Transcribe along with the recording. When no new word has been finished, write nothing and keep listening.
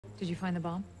Did you find the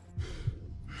bomb?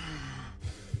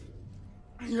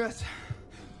 Yes.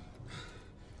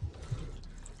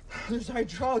 There's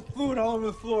hydraulic fluid all over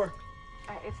the floor.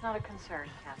 It's not a concern,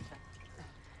 Captain.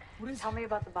 What is... Tell me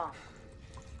about the bomb.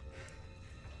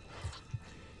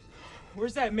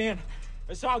 Where's that man?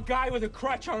 I saw a guy with a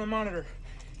crutch on the monitor.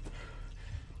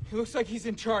 He looks like he's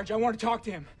in charge. I want to talk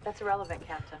to him. That's irrelevant,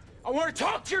 Captain. I want to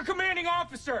talk to your commanding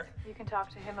officer! You can talk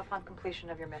to him upon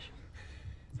completion of your mission.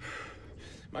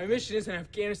 My mission is in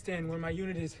Afghanistan, where my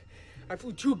unit is. I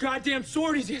flew 2 goddamn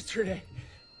sorties yesterday.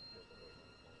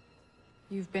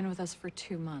 You've been with us for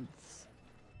 2 months.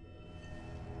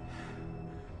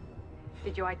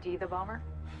 Did you ID the bomber?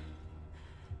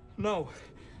 No.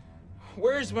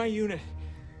 Where's my unit?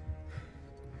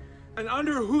 And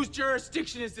under whose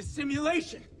jurisdiction is this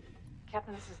simulation?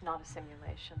 Captain, this is not a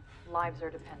simulation. Lives are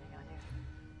depending on you.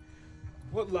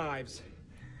 What lives?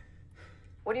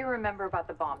 What do you remember about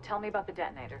the bomb? Tell me about the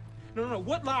detonator. No,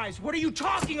 what lives? What are you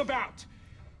talking about?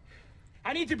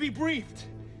 I need to be briefed.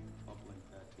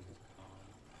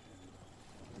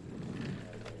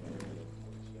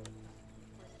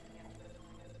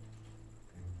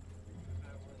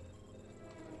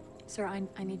 Sir,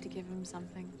 I need to give him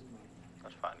something.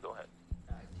 That's fine, go ahead.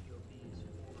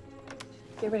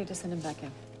 Get ready to send him back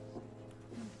in.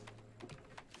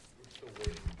 So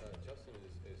wait, Justin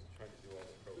is trying to do all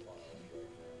the profiles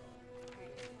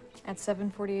right now. At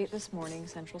 7:48 this morning,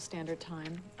 Central Standard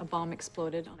Time, a bomb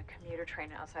exploded on a commuter train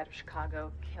outside of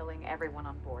Chicago, killing everyone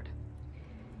on board.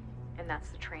 And that's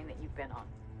the train that you've been on.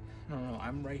 No,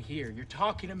 I'm right here. You're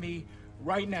talking to me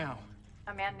right now.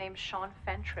 A man named Sean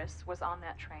Fentress was on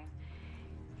that train.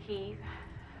 He,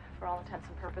 for all intents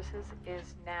and purposes,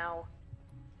 is now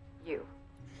you.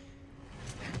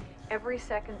 Every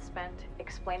second spent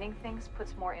explaining things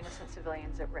puts more innocent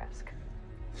civilians at risk.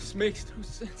 This makes no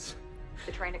sense.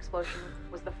 The train explosion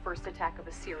was the first attack of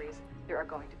a series. There are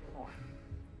going to be more.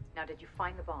 Now, did you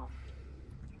find the bomb?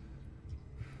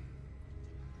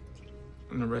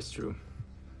 In the restroom.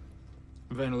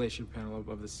 Ventilation panel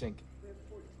above the sink.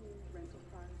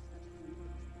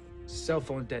 Cell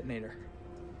phone detonator.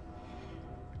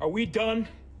 Are we done?